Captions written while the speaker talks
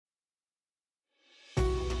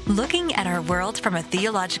Looking at our world from a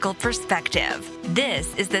theological perspective,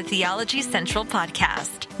 this is the Theology Central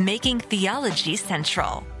Podcast, making theology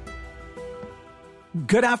central.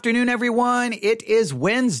 Good afternoon, everyone. It is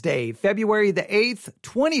Wednesday, February the 8th,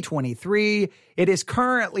 2023. It is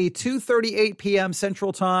currently 2:38 p.m.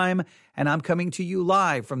 Central Time, and I'm coming to you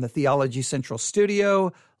live from the Theology Central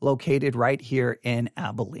studio, located right here in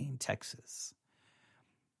Abilene, Texas.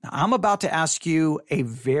 Now, I'm about to ask you a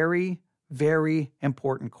very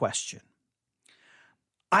important question.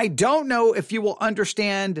 I don't know if you will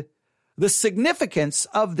understand the significance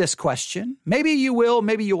of this question. Maybe you will,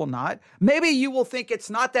 maybe you will not. Maybe you will think it's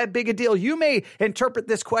not that big a deal. You may interpret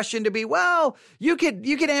this question to be, well, you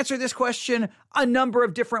could answer this question a number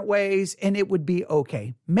of different ways and it would be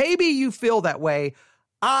okay. Maybe you feel that way.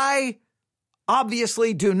 I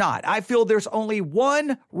obviously do not. I feel there's only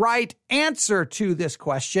one right answer to this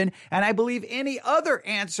question, and I believe any other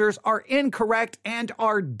answers are incorrect and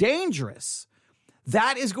are dangerous.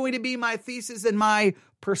 That is going to be my thesis and my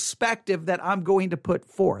perspective that I'm going to put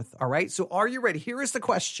forth. All right. So are you ready? Here is the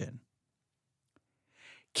question.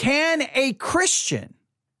 Can a Christian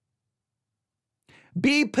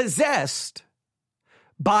be possessed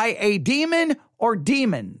by a demon or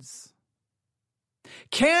demons?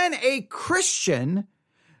 Can a Christian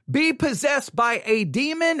be possessed by a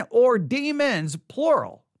demon or demons,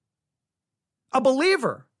 plural? A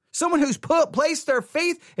believer. Someone who's placed their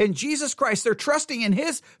faith in Jesus Christ. They're trusting in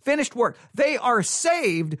his finished work. They are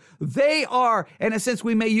saved. They are, in a sense,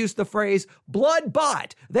 we may use the phrase, blood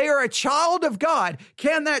bought. They are a child of God.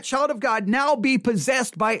 Can that child of God now be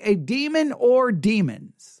possessed by a demon or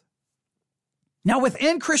demons? Now,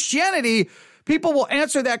 within Christianity, people will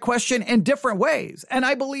answer that question in different ways. And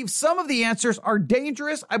I believe some of the answers are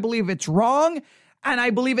dangerous. I believe it's wrong. And I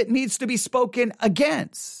believe it needs to be spoken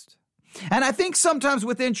against. And I think sometimes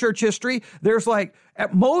within church history, there's like,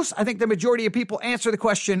 at most, I think the majority of people answer the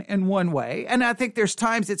question in one way. And I think there's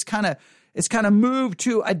times it's kind of moved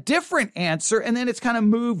to a different answer, and then it's kind of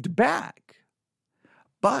moved back.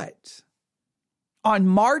 But on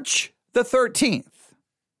March the 13th,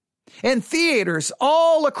 in theaters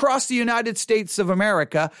all across the United States of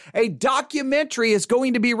America, a documentary is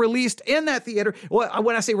going to be released in that theater. Well,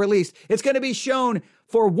 when I say released, it's going to be shown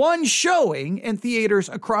for one showing in theaters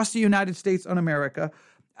across the United States in America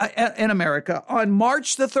on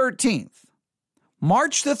March the 13th.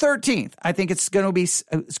 March the 13th. I think it's going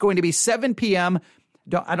to be 7 p.m.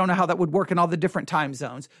 I don't know how that would work in all the different time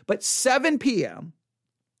zones, but 7 p.m.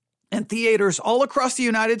 in theaters all across the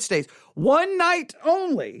United States. One night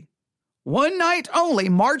only,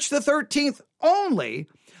 March the 13th only,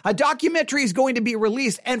 a documentary is going to be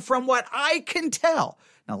released. And from what I can tell,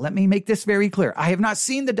 now let me make this very clear. I have not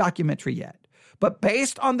seen the documentary yet, but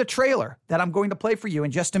based on the trailer that I'm going to play for you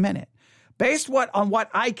in just a minute, on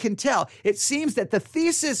what I can tell, it seems that the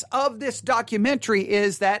thesis of this documentary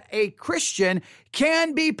is that a Christian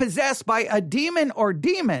can be possessed by a demon or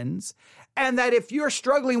demons. And that if you're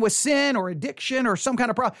struggling with sin or addiction or some kind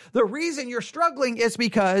of problem, the reason you're struggling is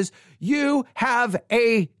because you have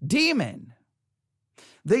a demon.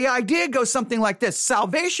 The idea goes something like this.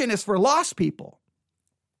 Salvation is for lost people.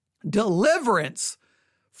 Deliverance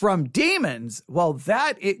from demons, well,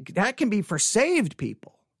 that can be for saved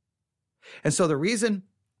people. And so the reason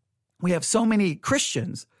we have so many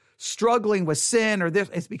Christians struggling with sin or this,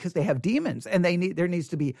 it's because they have demons, and there needs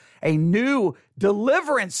to be a new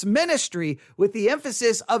deliverance ministry with the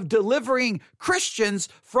emphasis of delivering Christians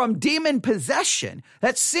from demon possession.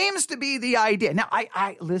 That seems to be the idea. Now,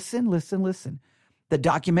 I listen. The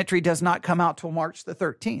documentary does not come out till March the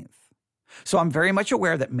 13th. So I'm very much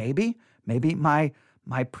aware that maybe my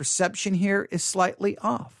perception here is slightly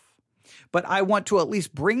off. But I want to at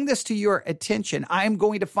least bring this to your attention. I'm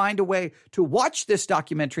going to find a way to watch this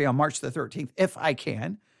documentary on March the 13th if I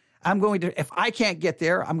can. If I can't get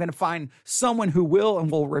there, I'm going to find someone who will and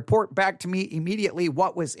will report back to me immediately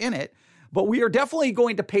what was in it. But we are definitely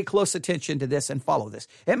going to pay close attention to this and follow this.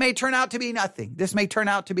 It may turn out to be nothing. This may turn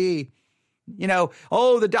out to be,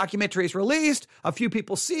 the documentary is released. A few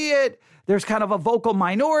people see it. There's kind of a vocal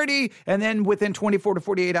minority. And then within 24 to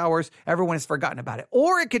 48 hours, everyone has forgotten about it.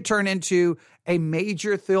 Or it could turn into a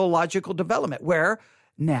major theological development where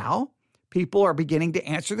now people are beginning to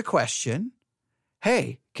answer the question,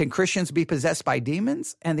 hey, can Christians be possessed by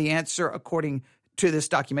demons? And the answer, according to this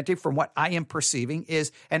documentary, from what I am perceiving,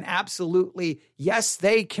 is an absolutely yes,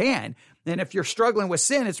 they can. And if you're struggling with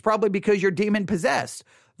sin, it's probably because you're demon possessed.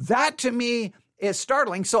 That to me is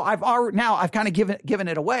startling. So I've kind of given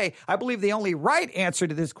it away. I believe the only right answer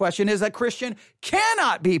to this question is a Christian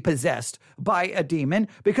cannot be possessed by a demon,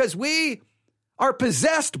 because we are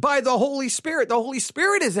possessed by the Holy Spirit. The Holy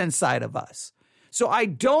Spirit is inside of us. So I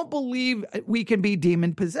don't believe we can be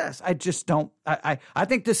demon possessed. I just don't. I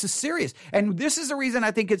think this is serious. And this is the reason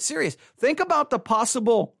I think it's serious. Think about the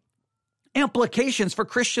possible implications for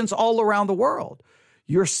Christians all around the world.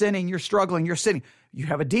 You're sinning, you're struggling, you're sinning. You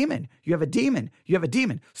have a demon, you have a demon, you have a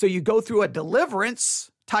demon. So you go through a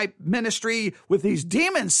deliverance type ministry with these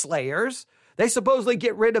demon slayers. They supposedly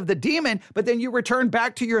get rid of the demon, but then you return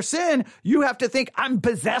back to your sin. You have to think, I'm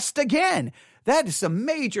possessed again. That is some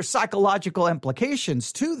major psychological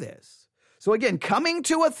implications to this. So again, coming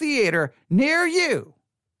to a theater near you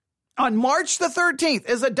on March the 13th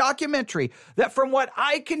is a documentary that, from what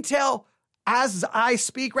I can tell as I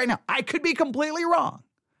speak right now, I could be completely wrong,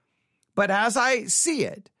 but as I see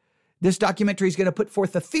it, this documentary is going to put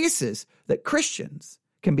forth the thesis that Christians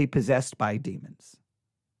can be possessed by demons.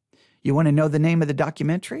 You want to know the name of the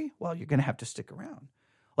documentary? Well, you're going to have to stick around.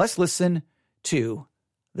 Let's listen to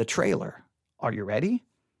the trailer. Are you ready?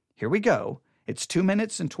 Here we go. It's 2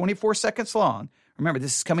 minutes and 24 seconds long. Remember,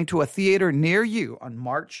 this is coming to a theater near you on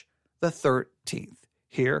March the 13th.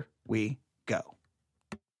 Here we go.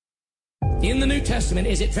 In the New Testament,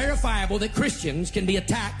 is it verifiable that Christians can be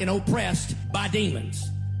attacked and oppressed by demons?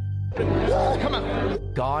 Come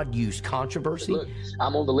on. God used controversy. Look,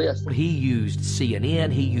 I'm on the list. He used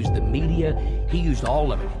CNN. He used the media. He used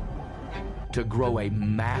all of it to grow a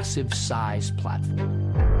massive size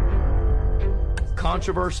platform.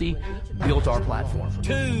 Controversy built our platform.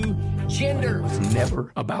 2, gender. It was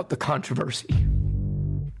never about the controversy.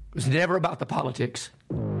 It was never about the politics.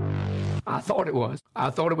 I thought it was.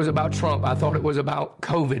 I thought it was about Trump. I thought it was about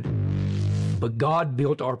COVID. But God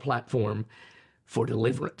built our platform for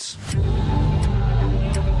deliverance.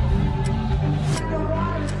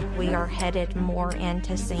 We are headed more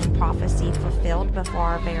into seeing prophecy fulfilled before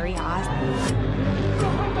our very eyes.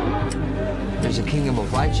 There's a kingdom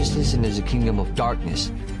of righteousness and there's a kingdom of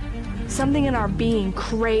darkness. Something in our being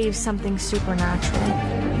craves something supernatural.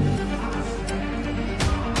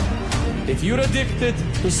 If you're addicted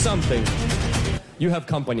to something, you have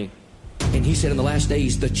company. And he said in the last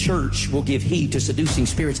days, the church will give heed to seducing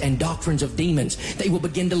spirits and doctrines of demons. They will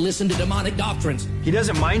begin to listen to demonic doctrines. He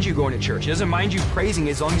doesn't mind you going to church. He doesn't mind you praising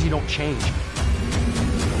as long as you don't change.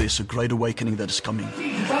 There's a great awakening that is coming.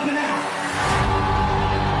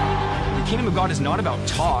 The kingdom of God is not about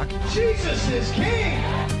talk. Jesus is king.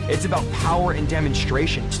 It's about power and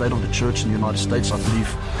demonstration. The state of the church in the United States, I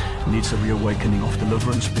believe, needs a reawakening of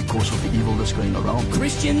deliverance because of the evil that's going around.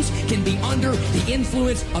 Christians can be under the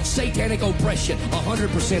influence of satanic oppression.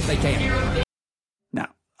 100% they can. Now,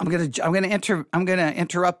 I'm gonna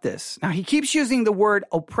interrupt this. Now, he keeps using the word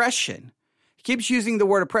oppression. He keeps using the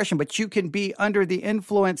word oppression, but you can be under the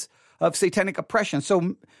influence of satanic oppression.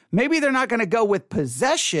 So maybe they're not going to go with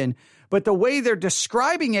possession, but the way they're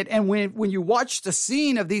describing it, and when you watch the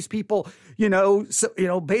scene of these people,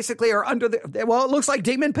 basically are under it looks like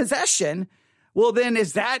demon possession. Well, then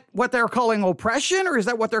is that what they're calling oppression, or is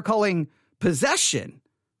that what they're calling possession?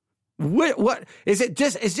 What is it?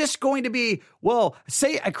 Is just going to be? Well,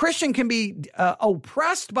 say a Christian can be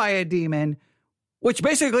oppressed by a demon, which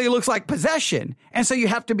basically looks like possession, and so you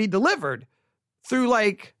have to be delivered through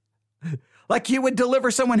like you would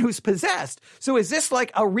deliver someone who's possessed. So is this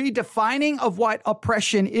like a redefining of what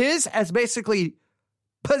oppression is as basically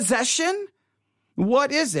possession?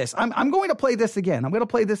 What is this? I'm going to play this again. I'm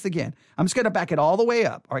just going to back it all the way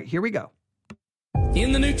up. All right, here we go.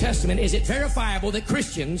 In the New Testament, is it verifiable that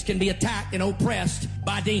Christians can be attacked and oppressed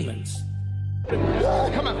by demons?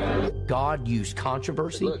 Come on. God used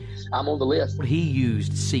controversy. Look, I'm on the list. He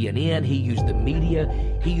used CNN. He used the media.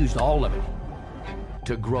 He used all of it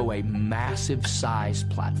to grow a massive size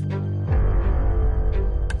platform.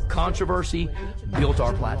 Controversy built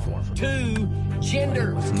our platform. 2,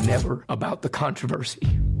 gender. It was never about the controversy.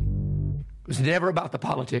 It was never about the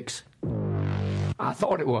politics. I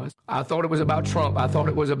thought it was. I thought it was about Trump. I thought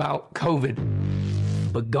it was about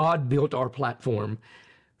COVID. But God built our platform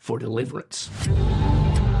for deliverance.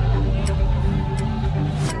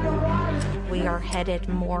 We are headed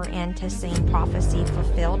more into seeing prophecy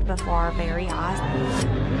fulfilled before our very eyes.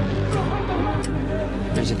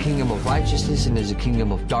 There's a kingdom of righteousness and there's a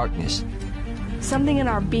kingdom of darkness. Something in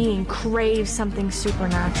our being craves something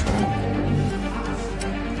supernatural.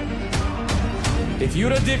 If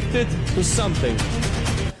you're addicted to something,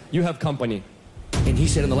 you have company. And he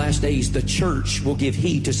said in the last days, the church will give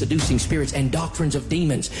heed to seducing spirits and doctrines of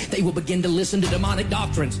demons. They will begin to listen to demonic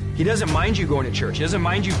doctrines. He doesn't mind you going to church. He doesn't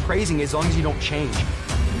mind you praising as long as you don't change.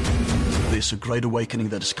 There's a great awakening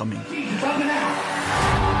that is coming. The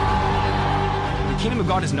kingdom of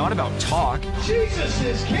God is not about talk. Jesus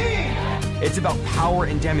is king. It's about power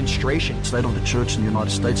and demonstration. The state of the church in the United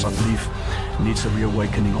States, I believe, needs a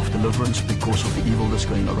reawakening of deliverance because of the evil that's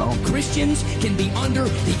going around. Christians can be under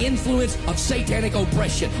the influence of satanic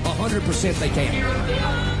oppression. 100% they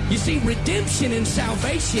can. You see, redemption and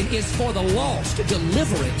salvation is for the lost.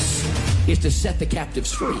 Deliverance is to set the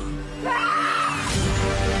captives free.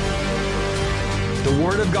 The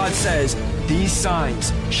Word of God says, these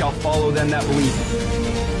signs shall follow them that believe.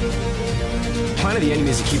 The plan of the enemy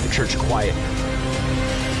is to keep the church quiet.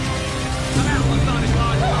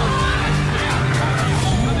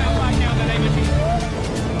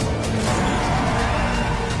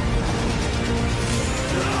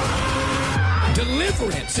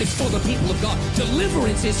 Deliverance is for the people of God.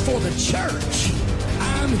 Deliverance is for the church.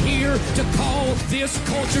 I'm here to call this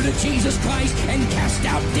culture to Jesus Christ and cast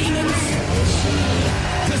out demons.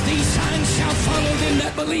 Because these signs shall follow them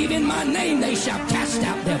that believe in my name. They shall cast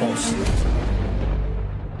out devils.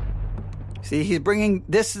 See, he's bringing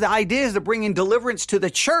this, the idea is to bring in deliverance to the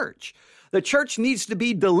church. The church needs to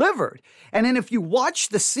be delivered. And then if you watch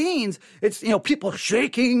the scenes, it's, people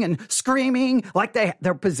shaking and screaming like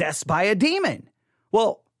they're possessed by a demon.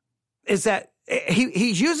 Well, is that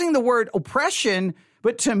he's using the word oppression,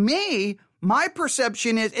 but to me, my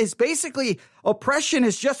perception is basically oppression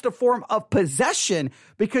is just a form of possession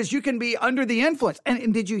because you can be under the influence.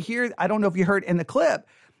 And did you hear, I don't know if you heard in the clip,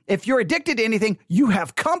 if you're addicted to anything, you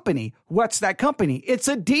have company. What's that company? It's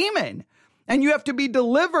a demon. And you have to be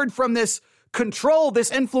delivered from this control, this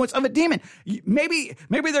influence of a demon. Maybe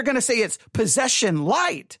they're going to say it's possession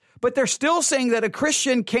light, but they're still saying that a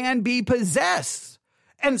Christian can be possessed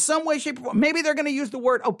in some way, shape, or form. Maybe they're going to use the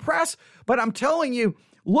word oppress, but I'm telling you,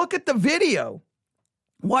 look at the video.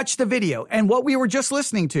 Watch the video. And what we were just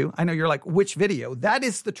listening to, I know you're like, which video? That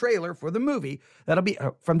is the trailer for the movie that'll be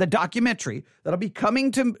from the documentary that'll be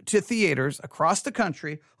coming to theaters across the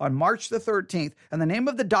country on March the 13th. And the name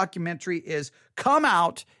of the documentary is Come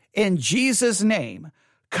Out in Jesus' Name.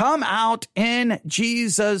 Come Out in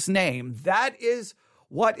Jesus' Name. That is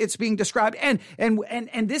what it's being described. And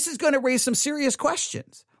this is going to raise some serious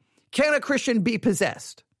questions. Can a Christian be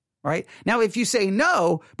possessed? Right? Now, if you say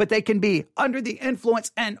no, but they can be under the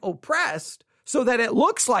influence and oppressed so that it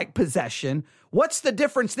looks like possession, what's the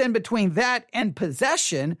difference then between that and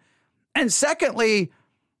possession? And secondly,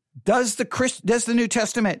 does the New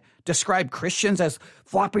Testament describe Christians as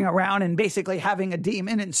flopping around and basically having a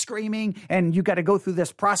demon and screaming, and you got to go through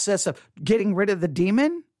this process of getting rid of the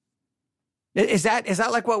demon? Is that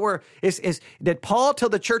like what did Paul tell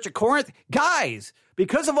the church at Corinth, guys,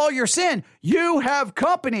 because of all your sin, you have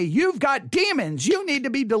company, you've got demons, you need to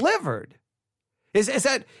be delivered? Is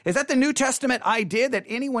that the New Testament idea that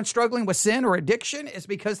anyone struggling with sin or addiction is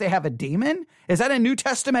because they have a demon? Is that a New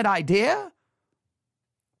Testament idea?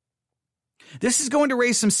 This is going to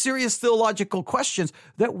raise some serious theological questions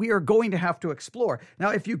that we are going to have to explore. Now,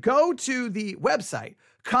 if you go to the website,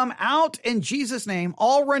 Come Out in Jesus' Name,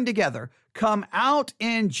 all run together,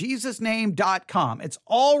 comeoutinjesusname.com. It's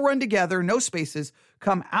all run together, no spaces,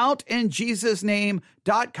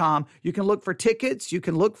 comeoutinjesusname.com. You can look for tickets. You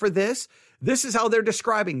can look for this. This is how they're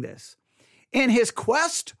describing this. In his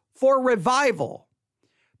quest for revival,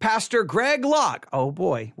 Pastor Greg Locke, oh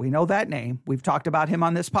boy, we know that name. We've talked about him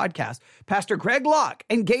on this podcast. Pastor Greg Locke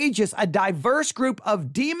engages a diverse group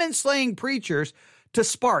of demon-slaying preachers to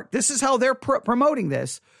spark, this is how they're promoting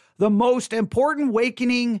this, the most important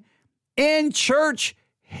awakening in church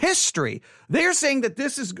history. They're saying that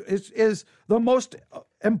this is the most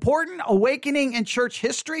important awakening in church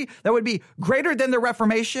history that would be greater than the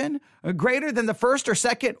Reformation, greater than the first or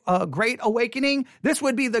second Great Awakening. This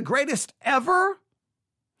would be the greatest ever.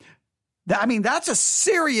 I mean, that's a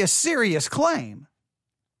serious, serious claim.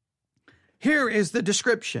 Here is the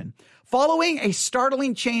description. Following a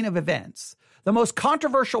startling chain of events, the most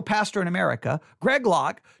controversial pastor in America, Greg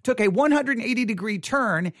Locke, took a 180-degree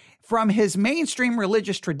turn from his mainstream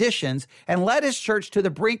religious traditions and led his church to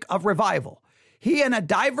the brink of revival. He and a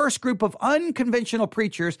diverse group of unconventional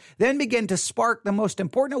preachers then began to spark the most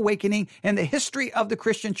important awakening in the history of the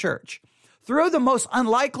Christian church through the most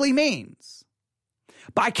unlikely means,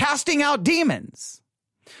 by casting out demons.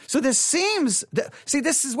 So this is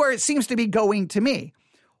where it seems to be going to me.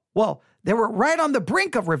 Well, they were right on the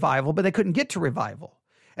brink of revival, but they couldn't get to revival.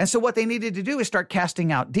 And so what they needed to do is start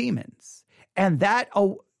casting out demons. And that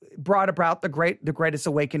brought about the greatest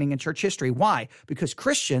awakening in church history. Why? Because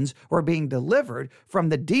Christians were being delivered from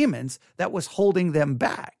the demons that was holding them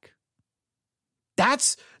back.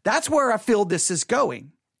 That's where I feel this is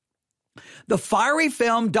going. The fiery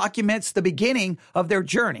film documents the beginning of their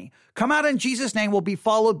journey. Come Out in Jesus' Name will be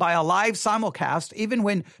followed by a live simulcast,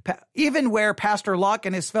 even where Pastor Locke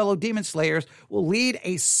and his fellow demon slayers will lead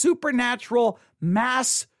a supernatural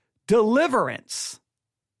mass deliverance.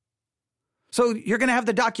 So you're going to have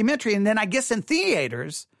the documentary, and then I guess in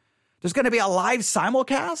theaters, there's going to be a live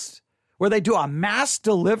simulcast where they do a mass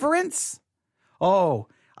deliverance. Oh,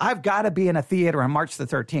 I've got to be in a theater on March the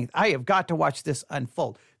 13th. I have got to watch this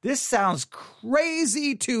unfold. This sounds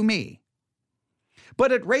crazy to me,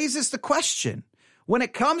 but it raises the question when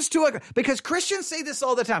it comes to because Christians say this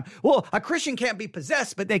all the time. Well, a Christian can't be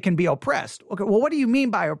possessed, but they can be oppressed. Okay, well, what do you mean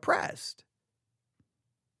by oppressed?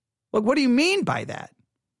 Like, what do you mean by that?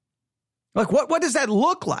 Like, what does that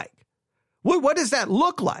look like? What does that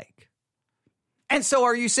look like? And so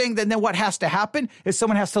are you saying that then what has to happen is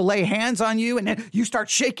someone has to lay hands on you and then you start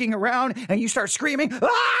shaking around and you start screaming,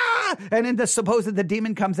 ah! And then the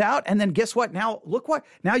demon comes out. And then guess what? Now, look what?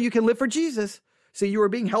 Now you can live for Jesus. So you were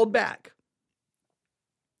being held back.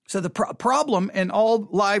 So the problem in all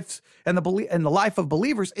lives and the life of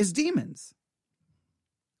believers is demons.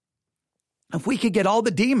 If we could get all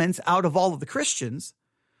the demons out of all of the Christians,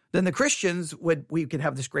 then the Christians we could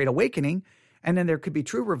have this great awakening. And then there could be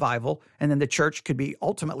true revival, and then the church could be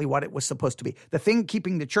ultimately what it was supposed to be. The thing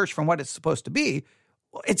keeping the church from what it's supposed to be,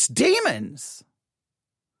 well, it's demons.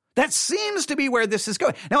 That seems to be where this is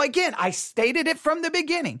going. Now, again, I stated it from the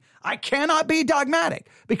beginning. I cannot be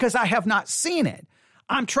dogmatic because I have not seen it.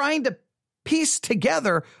 I'm trying to piece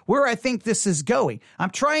together where I think this is going.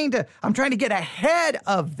 I'm trying to get ahead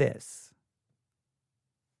of this.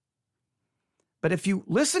 But if you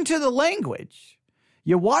listen to the language,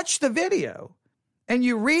 you watch the video and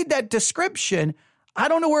you read that description, I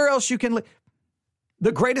don't know where else you can live.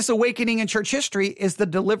 The greatest awakening in church history is the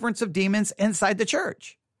deliverance of demons inside the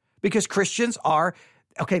church because Christians are,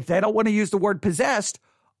 okay, if they don't want to use the word possessed,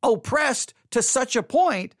 oppressed to such a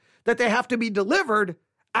point that they have to be delivered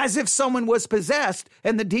as if someone was possessed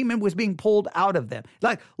and the demon was being pulled out of them.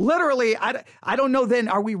 Like literally, I don't know then,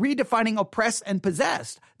 are we redefining oppressed and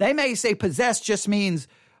possessed? They may say possessed just means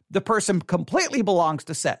the person completely belongs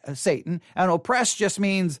to Satan, and oppressed just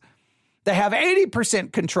means they have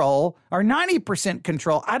 80% control or 90%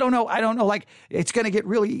 control. I don't know. Like, it's going to get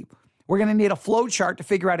really, we're going to need a flow chart to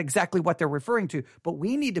figure out exactly what they're referring to. But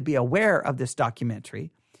we need to be aware of this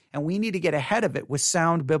documentary, and we need to get ahead of it with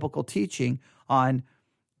sound biblical teaching on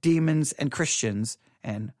demons and Christians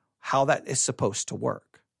and how that is supposed to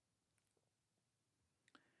work.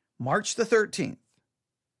 March the 13th.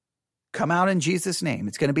 Come Out in Jesus' Name.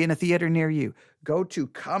 It's going to be in a theater near you. Go to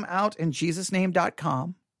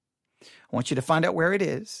comeoutinjesusname.com. I want you to find out where it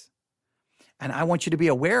is. And I want you to be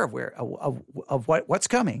aware of what's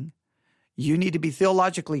coming. You need to be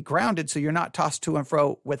theologically grounded so you're not tossed to and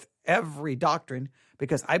fro with every doctrine,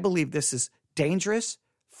 because I believe this is dangerous,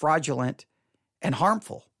 fraudulent, and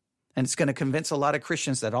harmful. And it's going to convince a lot of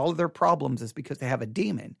Christians that all of their problems is because they have a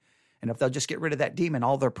demon. And if they'll just get rid of that demon,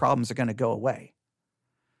 all their problems are going to go away.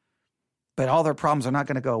 But all their problems are not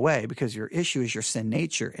going to go away because your issue is your sin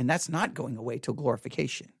nature, and that's not going away till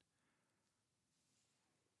glorification.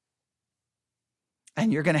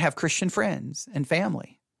 And you're going to have Christian friends and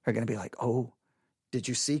family who are going to be like, oh, did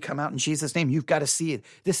you see Come Out in Jesus' Name? You've got to see it.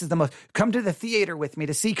 This is the most, come to the theater with me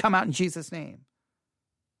to see Come Out in Jesus' Name.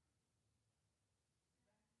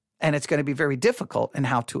 And it's going to be very difficult in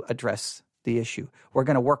how to address the issue. We're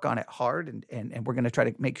going to work on it hard, and we're going to try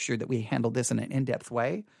to make sure that we handle this in an in-depth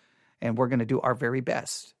way. And we're going to do our very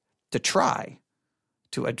best to try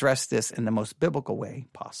to address this in the most biblical way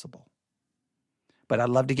possible. But I'd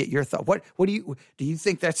love to get your thought. What do you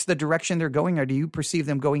think that's the direction they're going, or do you perceive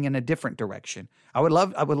them going in a different direction? I would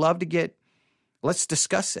love to get, let's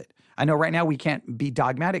discuss it. I know right now we can't be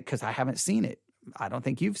dogmatic because I haven't seen it. I don't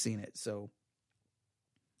think you've seen it. So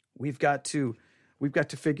we've got to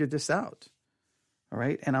figure this out. All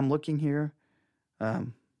right. And I'm looking here. Yeah.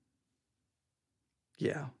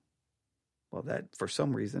 Well, that for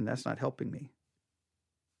some reason, that's not helping me.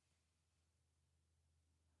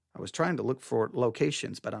 I was trying to look for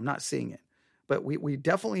locations, but I'm not seeing it. But we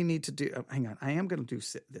definitely need to do, hang on, I am going to do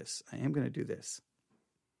this. I'm going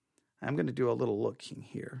to do a little looking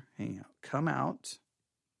here. Hang on, Come Out.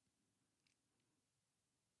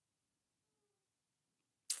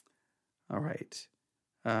 All right.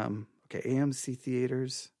 Okay, AMC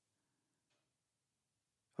Theaters.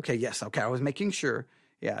 Okay, yes, okay, I was making sure.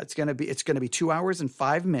 Yeah, it's gonna be 2 hours and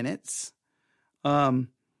 5 minutes.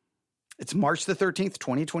 It's March the 13th,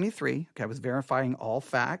 2023. Okay, I was verifying all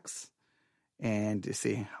facts and to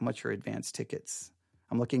see how much are advanced tickets.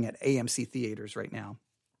 I'm looking at AMC Theaters right now.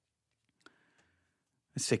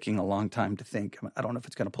 It's taking a long time to think. I don't know if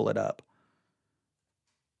it's going to pull it up.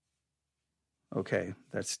 Okay,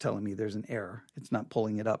 that's telling me there's an error. It's not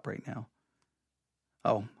pulling it up right now.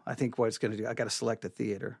 Oh, I think what it's going to do, I got to select a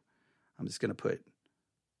theater. I'm just going to put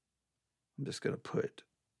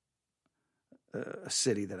a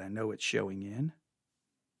city that I know it's showing in.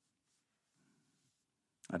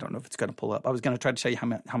 I don't know if it's going to pull up. I was going to try to tell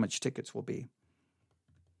you how much tickets will be.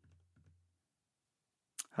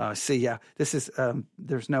 This is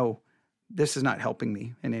not helping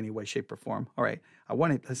me in any way, shape, or form. All right,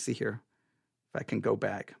 let's see here if I can go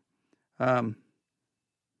back.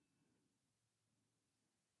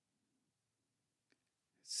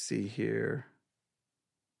 See here,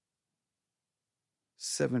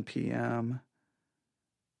 7 p.m.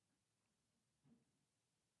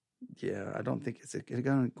 Yeah, I don't think it's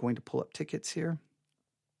going to pull up tickets here.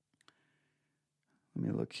 Let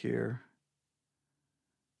me look here.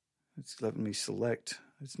 It's letting me select.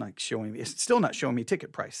 It's not showing me. It's still not showing me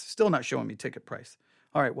ticket price.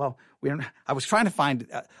 All right. Well, I was trying to find.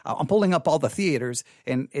 I'm pulling up all the theaters,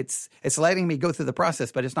 and it's letting me go through the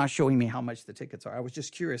process, but it's not showing me how much the tickets are. I was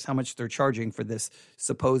just curious how much they're charging for this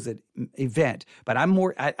supposed event. But I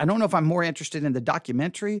don't know if I'm more interested in the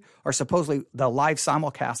documentary or supposedly the live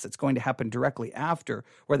simulcast that's going to happen directly after,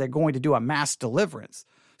 where they're going to do a mass deliverance.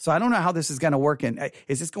 So I don't know how this is going to work.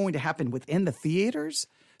 Is this going to happen within the theaters?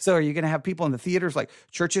 So are you going to have people in the theaters, like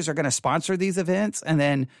churches are going to sponsor these events, and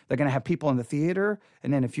then they're going to have people in the theater?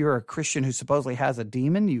 And then if you're a Christian who supposedly has a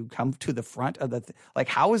demon, you come to the front of the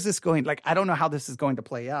how is this going? I don't know how this is going to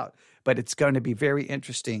play out, but it's going to be very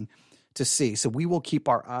interesting to see. So we will keep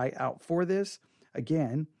our eye out for this.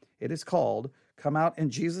 Again, it is called Come Out in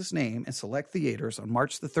Jesus' Name and Select Theaters on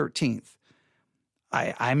March the 13th.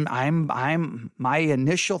 My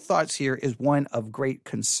initial thoughts here is one of great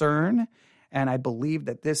concern. And I believe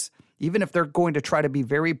that this, even if they're going to try to be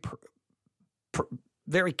very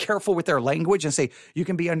careful with their language and say you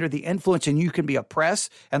can be under the influence and you can be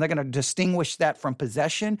oppressed, and they're going to distinguish that from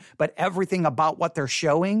possession, but everything about what they're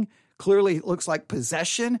showing clearly looks like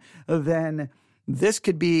possession, then this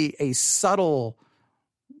could be a subtle,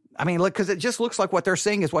 look, because it just looks like what they're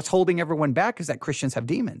saying is what's holding everyone back is that Christians have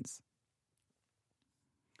demons.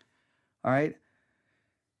 All right.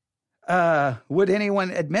 Would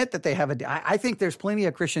anyone admit that they have I think there's plenty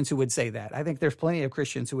of Christians who would say that. I think there's plenty of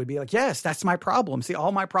Christians who would be like, yes, that's my problem. See,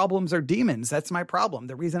 all my problems are demons. That's my problem.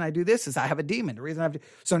 The reason I do this is I have a demon.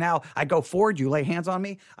 So now I go forward, you lay hands on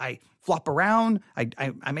me, I flop around,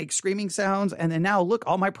 I make screaming sounds, and then now look,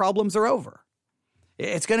 all my problems are over.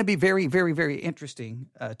 It's going to be very, very, very interesting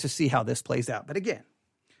to see how this plays out. But again,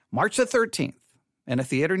 March the 13th in a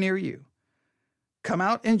theater near you. Come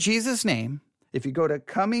Out in Jesus' Name. If you go to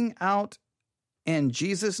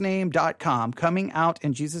comingoutinjesusname.com,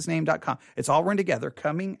 comingoutinjesusname.com, it's all run together,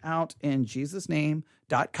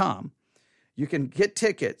 comingoutinjesusname.com. You can get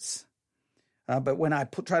tickets, but when I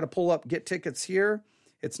try to pull up get tickets here,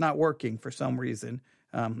 it's not working for some reason.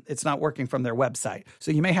 It's not working from their website.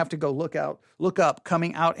 So you may have to go look up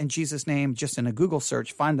Coming Out in Jesus' Name just in a Google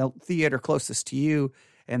search, find the theater closest to you,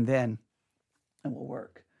 and then it will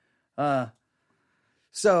work.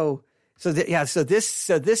 So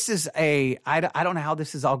this is I don't know how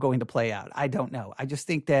this is all going to play out. I don't know. I just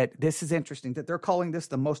think that this is interesting that they're calling this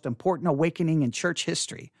the most important awakening in church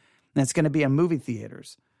history. And it's going to be in movie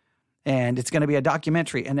theaters, and it's going to be a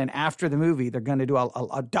documentary. And then after the movie, they're going to do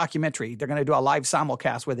a documentary. They're going to do a live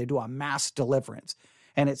simulcast where they do a mass deliverance.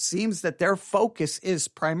 And it seems that their focus is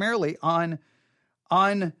primarily on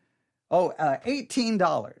 $18.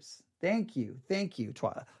 Thank you,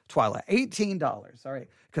 Twyla. $18. All right,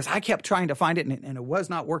 because I kept trying to find it and it was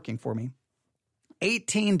not working for me.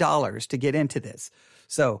 $18 to get into this.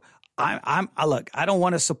 So I look, I don't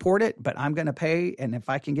want to support it, but I'm going to pay. And if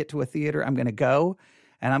I can get to a theater, I'm going to go.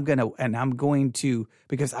 And I'm going to,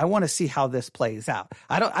 because I want to see how this plays out.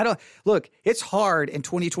 I don't look, it's hard in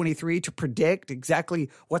 2023 to predict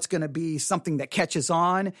exactly what's going to be something that catches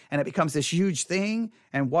on and it becomes this huge thing,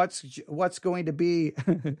 and what's going to be,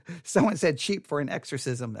 someone said cheap for an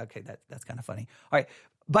exorcism. Okay. That's kind of funny. All right.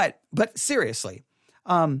 But seriously,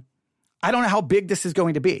 I don't know how big this is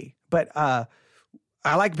going to be, but,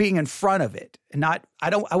 I like being in front of it and I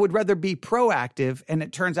would rather be proactive and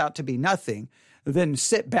it turns out to be nothing than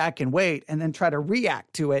sit back and wait and then try to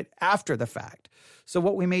react to it after the fact. So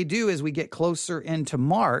what we may do is we get closer into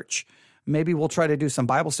March, maybe we'll try to do some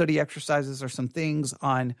Bible study exercises or some things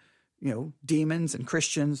on, demons and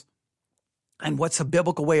Christians and what's a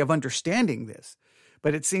biblical way of understanding this.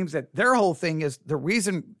 But it seems that their whole thing is the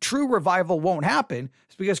reason true revival won't happen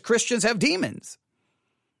is because Christians have demons.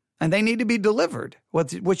 And they need to be delivered,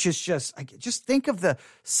 which is just think of the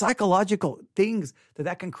psychological things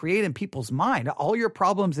that can create in people's mind. All your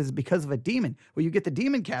problems is because of a demon. Well, you get the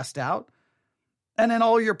demon cast out, and then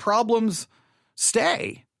all your problems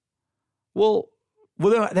stay. Well,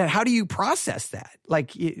 then how do you process that? Then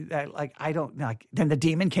the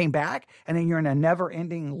demon came back, and then you're in a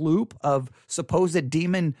never-ending loop of supposed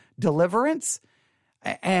demon deliverance,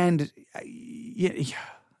 and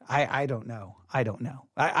I don't know.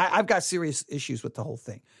 I've got serious issues with the whole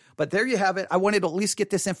thing. But there you have it. I wanted to at least get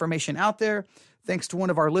this information out there. Thanks to one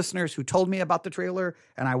of our listeners who told me about the trailer,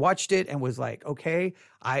 and I watched it and was like, okay,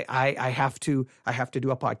 I have to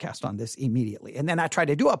do a podcast on this immediately. And then I tried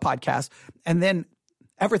to do a podcast, and then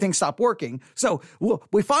everything stopped working. So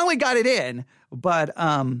we finally got it in. But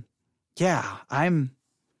yeah, I'm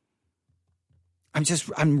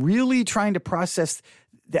really trying to process.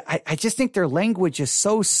 I just think their language is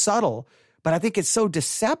so subtle, but I think it's so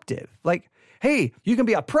deceptive. Like, hey, you can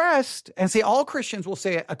be oppressed, and say all Christians will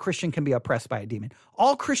say a Christian can be oppressed by a demon.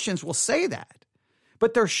 All Christians will say that,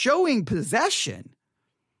 but they're showing possession.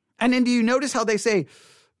 And then do you notice how they say,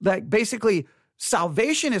 like, basically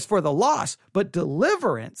salvation is for the lost, but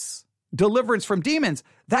deliverance from demons,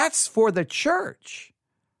 that's for the church.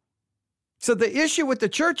 So the issue with the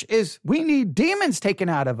church is we need demons taken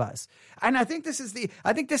out of us. And I think this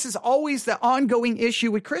is always the ongoing issue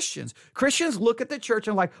with Christians. Christians look at the church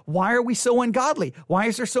and like, why are we so ungodly? Why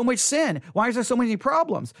is there so much sin? Why is there so many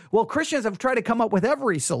problems? Well, Christians have tried to come up with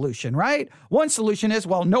every solution, right? One solution is,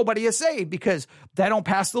 well, nobody is saved because they don't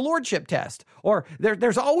pass the lordship test. Or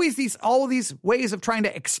there's always all of these ways of trying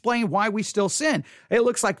to explain why we still sin. It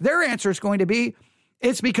looks like their answer is going to be,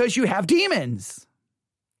 it's because you have demons.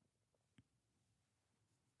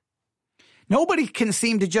 Nobody can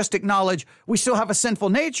seem to just acknowledge we still have a sinful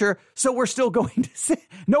nature, so we're still going to sin.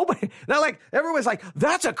 Everyone's like,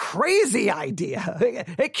 that's a crazy idea.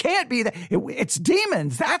 It can't be that. It's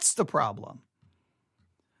demons. That's the problem.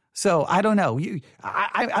 So I don't know.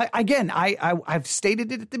 I've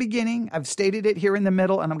stated it at the beginning. I've stated it here in the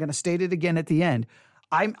middle, and I'm going to state it again at the end.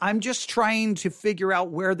 I'm just trying to figure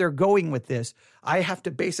out where they're going with this. I have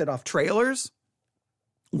to base it off trailers,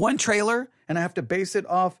 one trailer, and I have to base it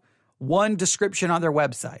off one description on their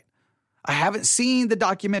website. I haven't seen the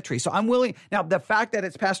documentary, so I'm willing. Now, the fact that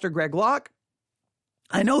it's Pastor Greg Locke,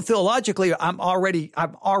 I know theologically I'm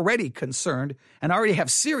already concerned and already have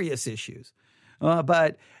serious issues.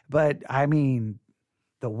 But I mean,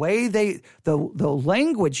 the way the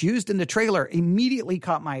language used in the trailer immediately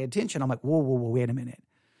caught my attention. I'm like, whoa, wait a minute.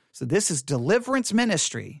 So this is deliverance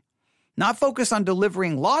ministry, not focused on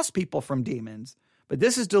delivering lost people from demons, but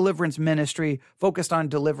this is deliverance ministry focused on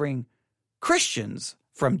delivering Christians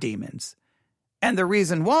from demons. And the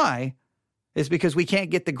reason why is because we can't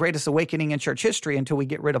get the greatest awakening in church history until we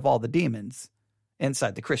get rid of all the demons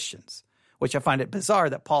inside the Christians, which I find it bizarre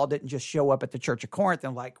that Paul didn't just show up at the church of Corinth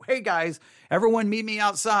and like, hey guys, everyone meet me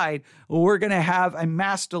outside. We're going to have a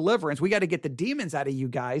mass deliverance. We got to get the demons out of you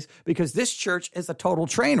guys because this church is a total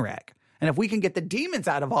train wreck. And if we can get the demons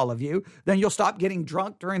out of all of you, then you'll stop getting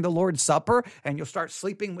drunk during the Lord's Supper, and you'll start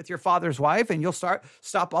sleeping with your father's wife, and you'll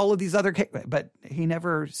stop all of these other. But he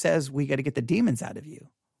never says we got to get the demons out of you.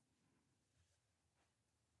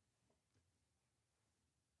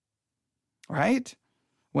 Right?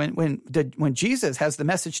 When Jesus has the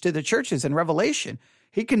message to the churches in Revelation,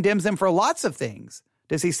 he condemns them for lots of things.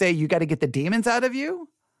 Does he say you got to get the demons out of you?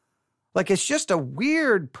 Like, it's just a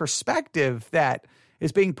weird perspective that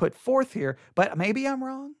is being put forth here, but maybe I'm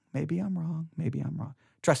wrong.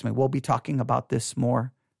 Trust me, we'll be talking about this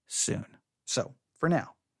more soon. So for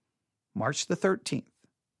now, March the 13th,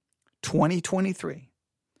 2023,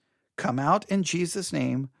 Come Out in Jesus'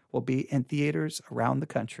 Name will be in theaters around the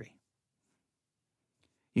country.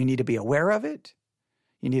 You need to be aware of it.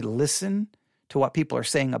 You need to listen to what people are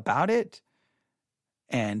saying about it.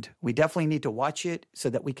 And we definitely need to watch it so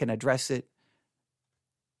that we can address it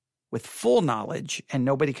with full knowledge, and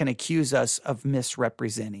nobody can accuse us of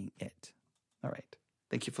misrepresenting it. All right.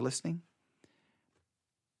 Thank you for listening.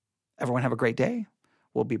 Everyone have a great day.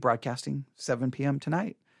 We'll be broadcasting 7 p.m.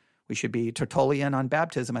 tonight. We should be Tertullian on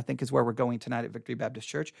baptism, I think is where we're going tonight at Victory Baptist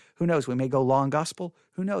Church. Who knows? We may go Law and Gospel.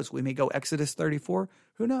 Who knows? We may go Exodus 34.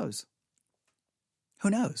 Who knows?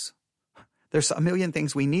 There's a million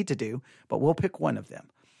things we need to do, but we'll pick one of them.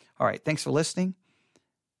 All right. Thanks for listening.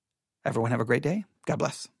 Everyone have a great day. God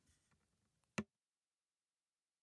bless.